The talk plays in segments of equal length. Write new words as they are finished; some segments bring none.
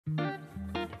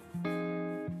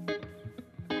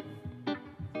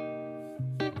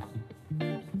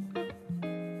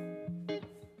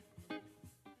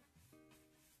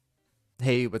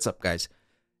Hey, what's up guys?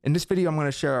 In this video, I'm going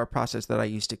to share a process that I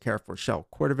use to care for Shell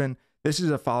Cordovan. This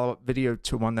is a follow-up video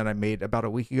to one that I made about a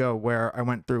week ago where I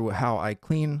went through how I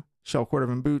clean Shell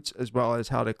Cordovan boots as well as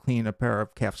how to clean a pair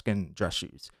of calfskin dress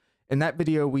shoes. In that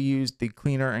video, we used the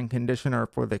cleaner and conditioner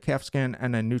for the calfskin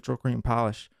and a neutral cream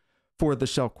polish for the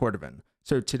Shell Cordovan.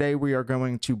 So today we are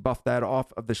going to buff that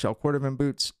off of the Shell Cordovan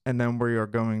boots, and then we are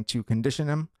going to condition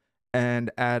them and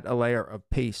add a layer of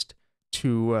paste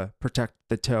to protect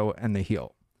the toe and the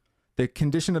heel. The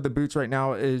condition of the boots right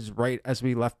now is right as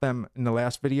we left them in the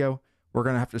last video. We're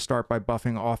going to have to start by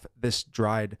buffing off this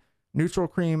dried neutral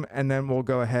cream, and then we'll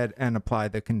go ahead and apply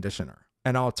the conditioner.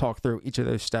 And I'll talk through each of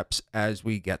those steps as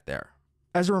we get there.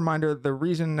 As a reminder, the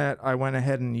reason that I went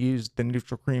ahead and used the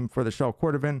neutral cream for the Shell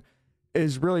Cordovan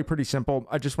is really pretty simple.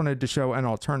 I just wanted to show an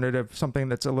alternative, something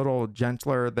that's a little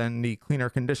gentler than the cleaner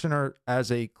conditioner as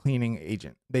a cleaning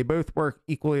agent. They both work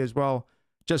equally as well.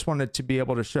 Just wanted to be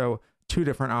able to show two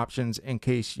different options in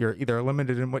case you're either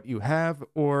limited in what you have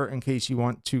or in case you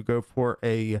want to go for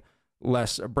a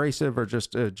less abrasive or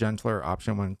just a gentler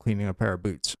option when cleaning a pair of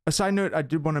boots. A side note, I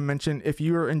did want to mention, if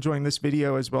you are enjoying this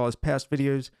video as well as past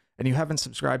videos and you haven't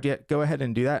subscribed yet, go ahead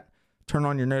and do that. Turn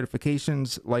on your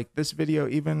notifications, like this video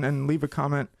even, and leave a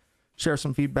comment, share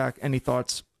some feedback, any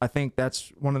thoughts. I think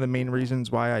that's one of the main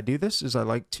reasons why I do this, is I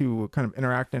like to kind of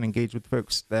interact and engage with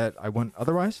folks that I wouldn't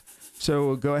otherwise.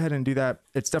 So go ahead and do that.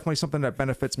 It's definitely something that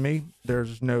benefits me.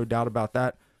 There's no doubt about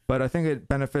that. But I think it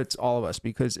benefits all of us,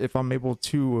 because if I'm able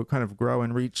to kind of grow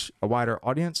and reach a wider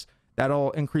audience,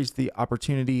 that'll increase the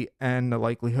opportunity and the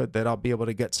likelihood that I'll be able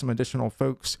to get some additional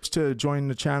folks to join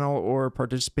the channel or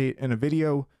participate in a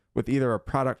video with either a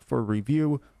product for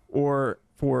review or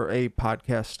for a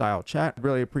podcast style chat. I'd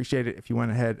really appreciate it if you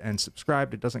went ahead and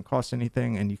subscribed. It doesn't cost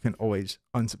anything, and you can always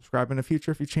unsubscribe in the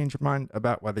future if you change your mind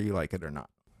about whether you like it or not.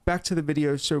 Back to the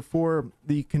video. So for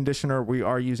the conditioner, we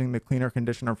are using the cleaner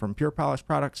conditioner from Pure Polish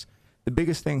products. The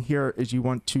biggest thing here is you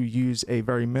want to use a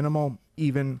very minimal,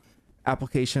 even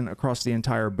application across the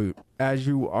entire boot. As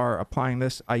you are applying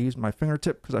this, I use my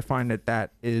fingertip because I find that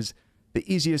that is the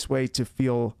easiest way to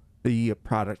feel the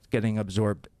product getting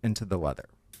absorbed into the leather.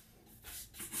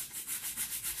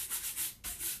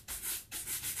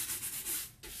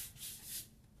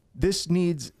 This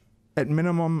needs, at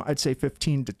minimum, I'd say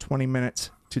 15 to 20 minutes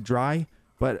to dry.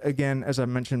 But again, as I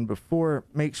mentioned before,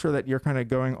 make sure that you're kind of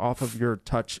going off of your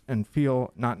touch and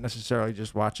feel, not necessarily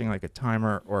just watching like a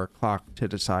timer or a clock to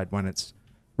decide when it's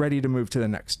ready to move to the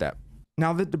next step.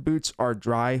 Now that the boots are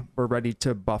dry, we're ready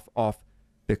to buff off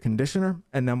the conditioner,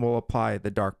 and then we'll apply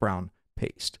the dark brown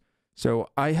paste. So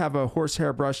I have a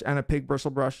horsehair brush and a pig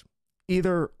bristle brush.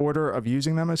 Either order of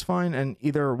using them is fine, and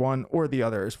either one or the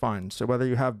other is fine. So whether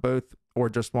you have both or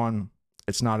just one,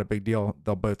 it's not a big deal.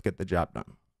 They'll both get the job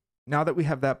done. Now that we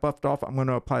have that buffed off, I'm going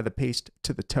to apply the paste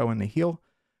to the toe and the heel.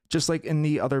 Just like in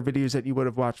the other videos that you would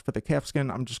have watched for the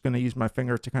calfskin, I'm just going to use my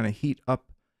finger to kind of heat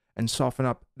up and soften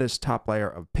up this top layer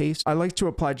of paste. I like to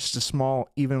apply just a small,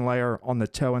 even layer on the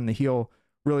toe and the heel,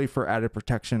 really for added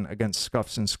protection against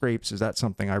scuffs and scrapes, as that's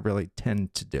something I really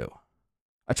tend to do.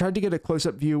 I tried to get a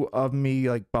close-up view of me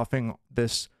like buffing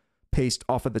this paste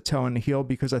off of the toe and the heel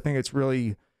because I think it's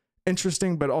really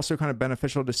interesting, but also kind of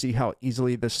beneficial to see how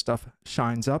easily this stuff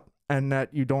shines up, and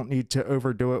that you don't need to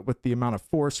overdo it with the amount of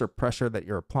force or pressure that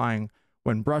you're applying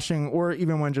when brushing or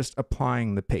even when just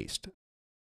applying the paste.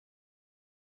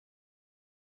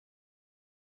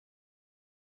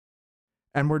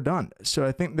 And we're done. So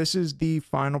I think this is the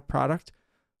final product.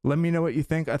 Let me know what you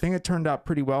think. I think it turned out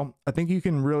pretty well. I think you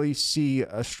can really see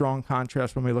a strong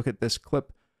contrast when we look at this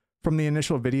clip from the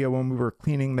initial video when we were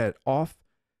cleaning that off.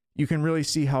 You can really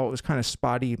see how it was kind of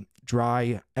spotty,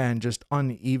 dry, and just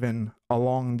uneven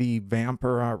along the vamp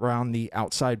or around the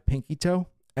outside pinky toe.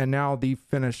 And now the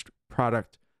finished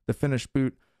product, the finished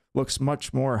boot, looks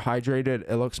much more hydrated.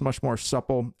 It looks much more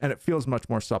supple, and it feels much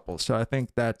more supple. So I think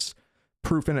that's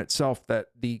proof in itself that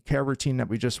the care routine that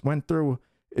we just went through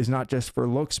is not just for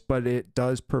looks, but it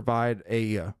does provide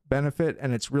a benefit,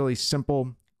 and it's really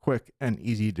simple, quick, and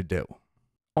easy to do.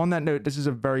 On that note, this is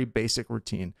a very basic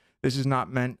routine. This is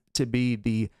not meant to be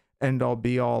the end-all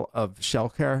be-all of shell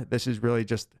care. This is really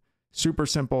just super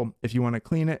simple. If you want to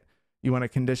clean it, you want to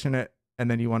condition it,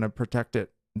 and then you want to protect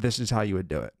it, this is how you would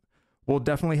do it. We'll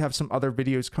definitely have some other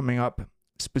videos coming up,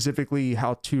 specifically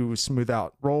how to smooth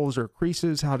out rolls or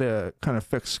creases, how to kind of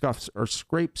fix scuffs or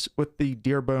scrapes with the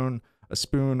deer bone, a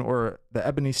spoon, or the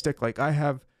ebony stick like I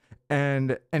have,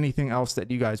 and anything else that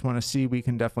you guys want to see. We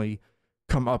can definitely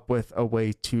come up with a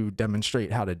way to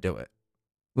demonstrate how to do it.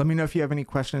 Let me know if you have any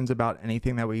questions about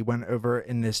anything that we went over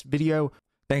in this video.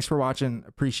 Thanks for watching.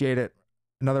 Appreciate it.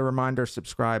 Another reminder,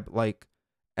 subscribe, like,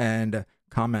 and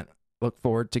comment. Look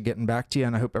forward to getting back to you,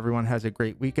 and I hope everyone has a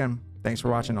great weekend. Thanks for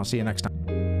watching. I'll see you next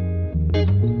time.